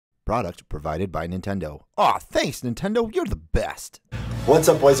product provided by Nintendo. Aw, thanks Nintendo, you're the best. What's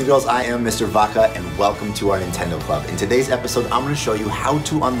up, boys and girls? I am Mr. Vaca and welcome to our Nintendo Club. In today's episode, I'm going to show you how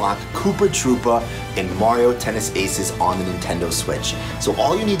to unlock Koopa Troopa in Mario Tennis Aces on the Nintendo Switch. So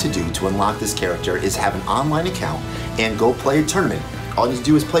all you need to do to unlock this character is have an online account and go play a tournament. All you need to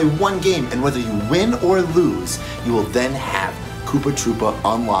do is play one game, and whether you win or lose, you will then have Koopa Troopa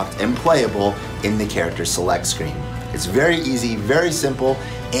unlocked and playable in the character select screen. It's very easy, very simple,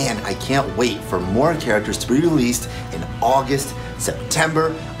 and I can't wait for more characters to be released in August,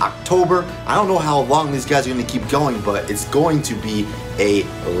 September, October. I don't know how long these guys are going to keep going, but it's going to be a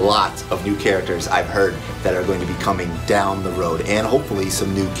lot of new characters I've heard that are going to be coming down the road, and hopefully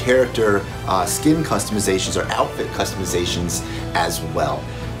some new character skin customizations or outfit customizations as well.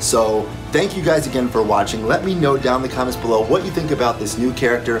 So thank you guys again for watching. Let me know down in the comments below what you think about this new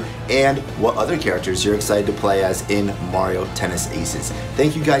character and what other characters you're excited to play as in Mario Tennis Aces.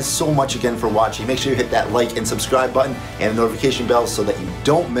 Thank you guys so much again for watching. Make sure you hit that like and subscribe button and the notification bell so that you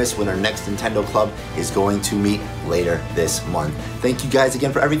don't miss when our next Nintendo Club is going to meet later this month. Thank you guys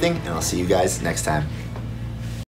again for everything, and I'll see you guys next time.